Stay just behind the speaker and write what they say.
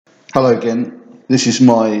Hello again. This is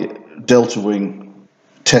my Delta Wing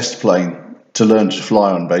test plane to learn to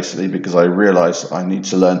fly on, basically, because I realised I need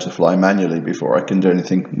to learn to fly manually before I can do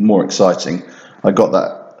anything more exciting. I got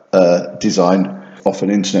that design off an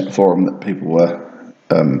internet forum that people were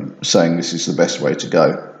saying this is the best way to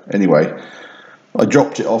go. Anyway, I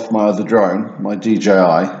dropped it off my other drone, my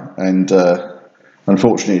DJI, and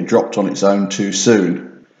unfortunately it dropped on its own too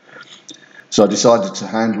soon. So I decided to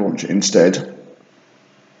hand launch it instead.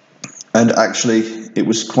 And actually, it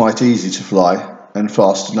was quite easy to fly and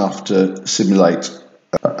fast enough to simulate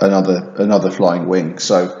another flying wing.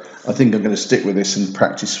 So I think I'm going to stick with this and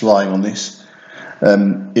practice flying on this.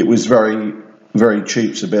 It was very, very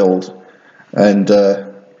cheap to build, and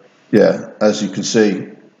yeah, as you can see,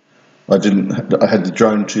 I had the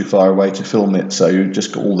drone too far away to film it, so you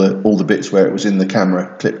just got all the bits where it was in the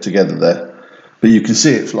camera clipped together there. But you can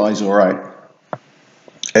see it flies all right.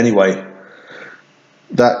 Anyway.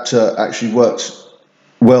 That actually worked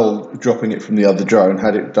well, dropping it from the other drone,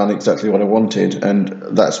 had it done exactly what I wanted,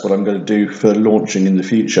 and that's what I'm going to do for launching in the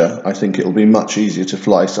future. I think it'll be much easier to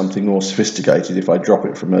fly something more sophisticated if I drop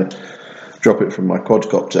it from my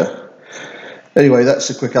quadcopter. Anyway, that's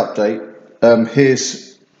a quick update.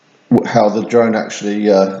 Here's how the drone actually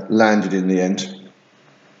landed in the end.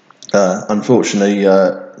 Unfortunately,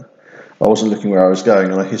 I wasn't looking where I was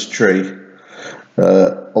going, and I hit a tree.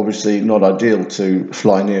 Obviously not ideal to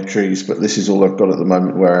fly near trees, but this is all I've got at the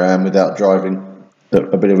moment where I am without driving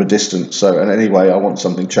a bit of a distance. So, and anyway, I want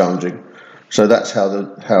something challenging. So that's how it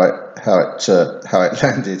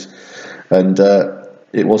landed, and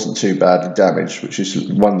it wasn't too badly damaged, which is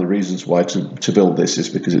one of the reasons why to build this is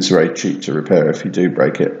because it's very cheap to repair if you do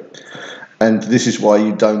break it. And this is why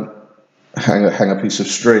you don't hang a piece of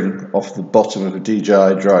string off the bottom of a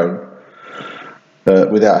DJI drone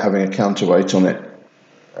without having a counterweight on it.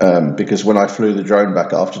 Because when I flew the drone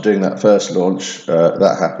back after doing that first launch,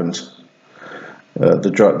 that happened.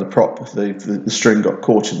 The string got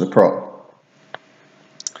caught in the prop.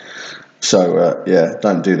 So yeah,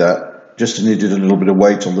 don't do that. Just needed a little bit of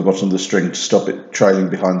weight on the bottom of the string to stop it trailing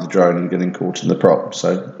behind the drone and getting caught in the prop.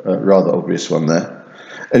 So rather obvious one there.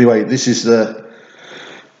 Anyway, this is the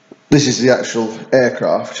actual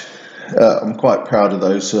aircraft. I'm quite proud of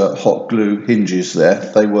those hot glue hinges there.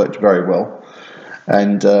 They worked very well.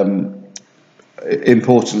 And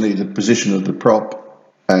importantly, the position of the prop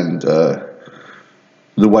and the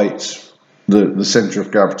weights, the centre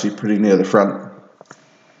of gravity pretty near the front.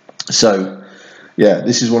 So yeah,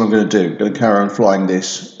 this is what I'm going to do. I'm going to carry on flying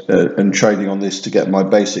this and training on this to get my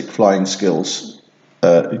basic flying skills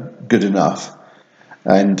good enough,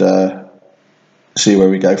 and see where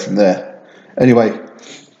we go from there. Anyway,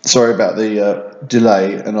 sorry about the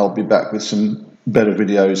delay, and I'll be back with some better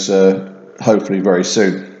videos hopefully very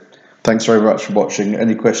soon. Thanks very much for watching.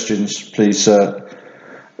 Any questions, please put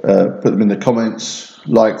them in the comments,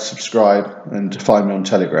 like, subscribe, and find me on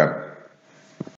Telegram.